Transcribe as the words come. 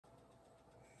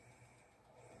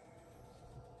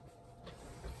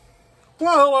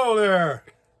Well, hello there.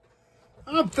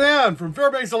 I'm Than from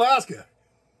Fairbanks, Alaska.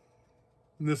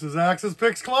 And this is Axes,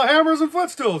 Picks, Claw, Hammers, and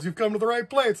Footstools. You've come to the right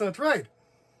place, that's right.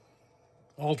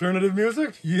 Alternative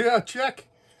music? Yeah, check.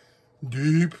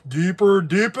 Deeper,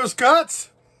 deepest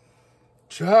cuts?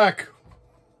 Check.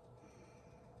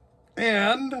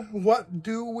 And what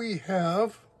do we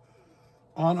have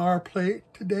on our plate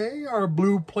today? Our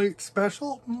blue plate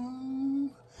special?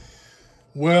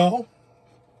 Well,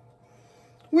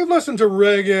 we've listened to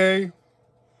reggae.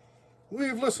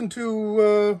 We've listened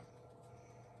to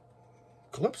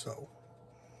Calypso.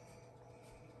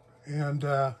 And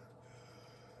now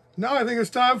I think it's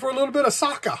time for a little bit of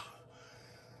Soca.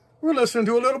 We're listening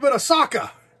to a little bit of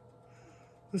Soca.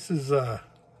 This is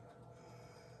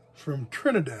from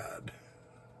Trinidad.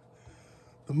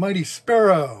 The Mighty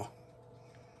Sparrow.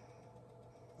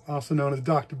 Also known as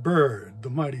Dr. Bird. The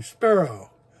Mighty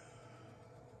Sparrow.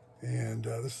 And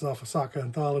this is off of Soca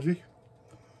Anthology.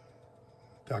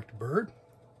 Dr. Bird.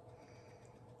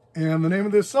 And the name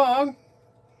of this song,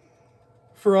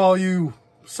 for all you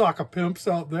Soca pimps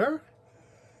out there,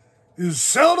 is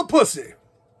Sell the Pussy.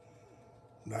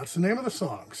 That's the name of the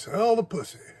song, Sell the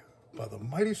Pussy, by the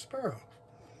Mighty Sparrow.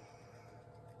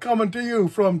 Coming to you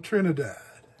from Trinidad.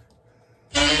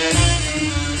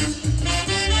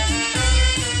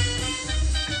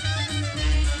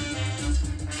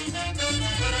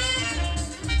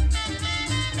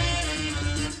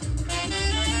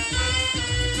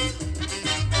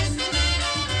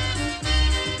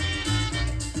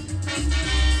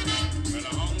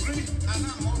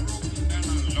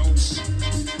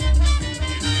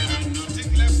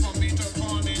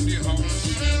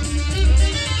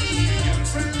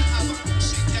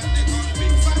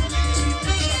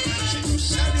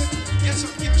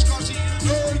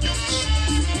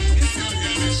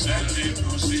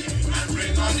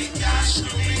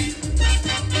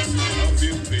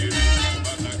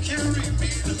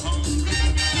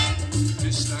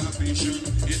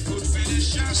 It could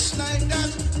finish just like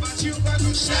that, but you got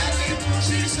to sell it,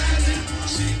 pussy,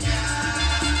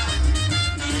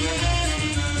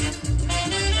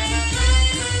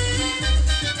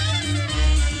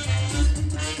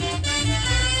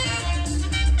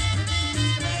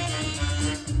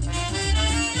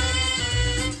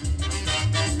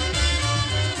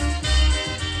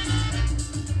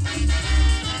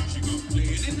 She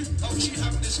complaining how she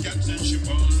have this cat and she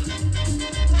born.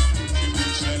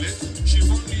 Sell it, she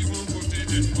won't even put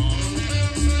it in pawn.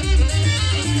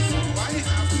 But before I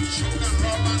have to choke and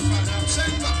rob and perhaps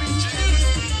end up in jail,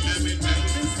 let me tell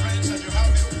me friends that you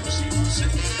have your pussy for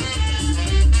sale.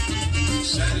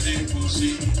 Sell the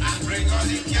pussy and bring all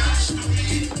the cash to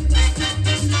me.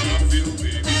 Love you,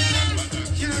 baby, but I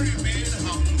can't remain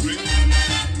hungry.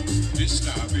 This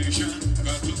starvation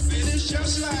got to finish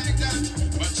just like that,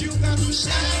 but you got to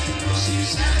sell the pussy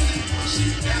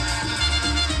down.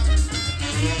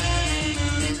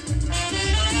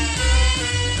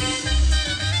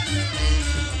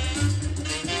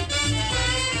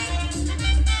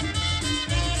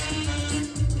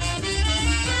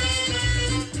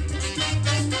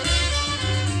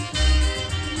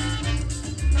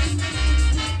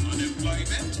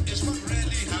 Unemployment is what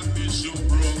really have me so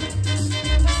broke.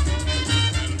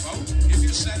 Help out if you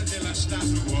sell till I start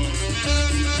to work.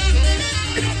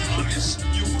 Honest,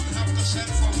 you won't have to sell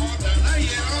for more than a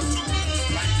year or two.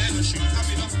 Right then you should have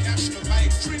enough cash to buy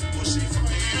 3 pussy for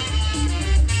you.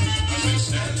 As I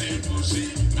sell the pussy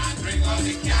and bring all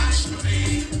the cash to me.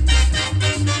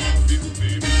 Love you,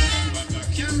 baby, but I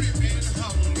can't remain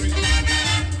hungry.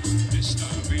 This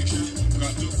starvation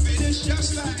got to finish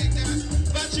just like that,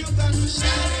 but you got to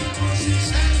sell the pussy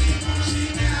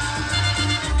now.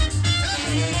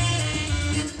 Hey.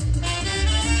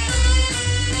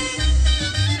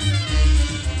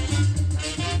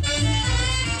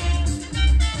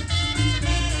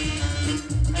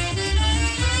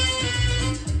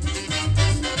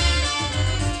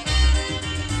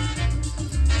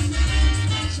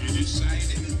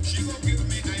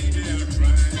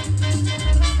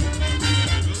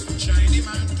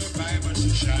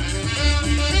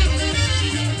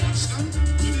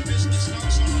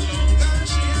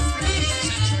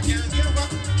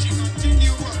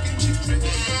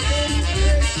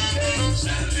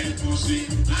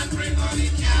 And bring all the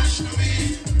cash to me.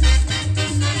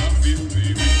 Love you,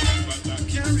 baby, but I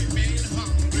can't remain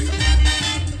hungry.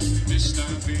 This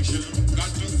starvation got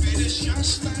to finish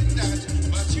just like that,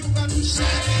 but you got to sell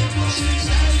it, pussy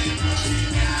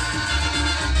now.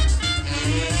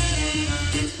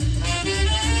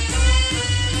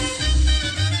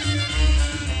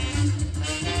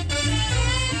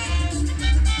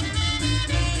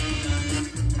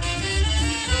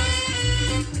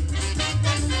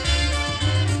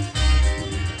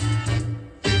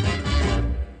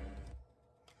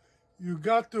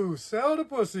 got to sell the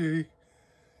pussy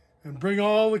and bring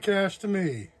all the cash to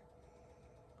me.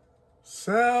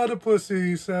 Sell the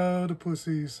pussy, sell the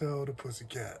pussy, sell the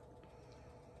pussycat.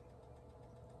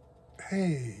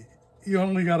 Hey, you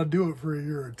only got to do it for a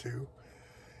year or two.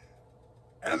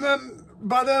 And then,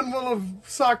 by then, we'll have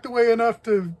socked away enough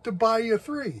to buy you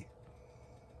 3.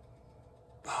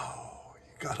 Oh,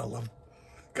 you gotta love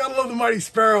the Mighty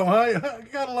Sparrow, huh?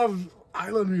 You gotta love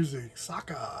island music,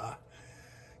 Soca,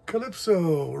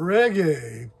 Calypso,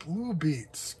 reggae, blue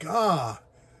beat, ska,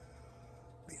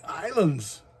 the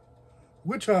islands.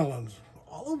 Which islands?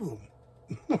 All of them.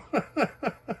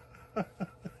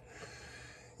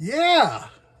 Yeah,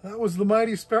 that was the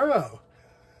Mighty Sparrow.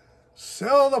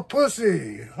 Sell the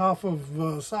Pussy off of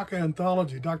Soca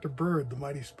Anthology, Dr. Bird, the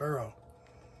Mighty Sparrow.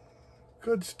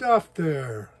 Good stuff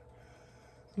there.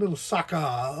 A little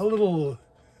Soca, a little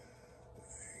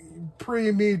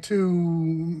pre-Me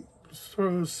Too,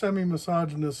 sort of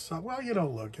semi-misogynist. Well, you know,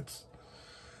 look,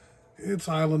 it's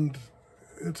island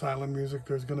music.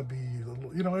 There's going to be a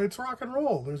little, you know, it's rock and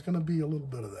roll. There's going to be a little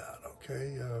bit of that,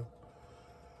 okay?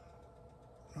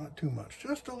 Not too much,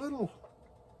 just a little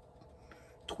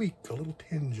tweak, a little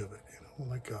tinge of it, you know,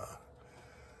 like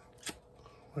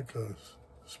a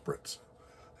spritz,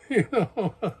 you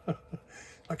know,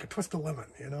 like a twist of lemon,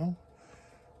 you know,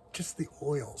 just the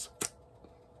oils.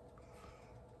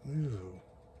 Ew,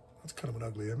 that's kind of an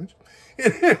ugly image.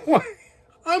 Anyway,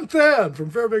 I'm Thad from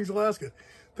Fairbanks, Alaska.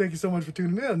 Thank you so much for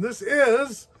tuning in. This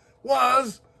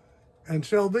was, and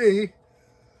shall be,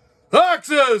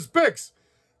 Axes, Picks,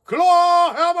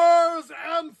 Claw, Hammers,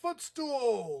 and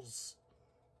Footstools.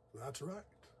 That's right.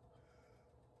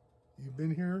 You've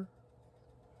been here.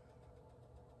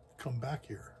 Come back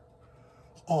here.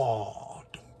 Oh,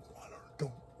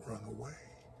 don't run away.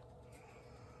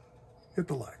 Hit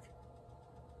the like.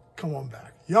 Come on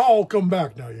back. Y'all come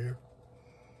back now, you.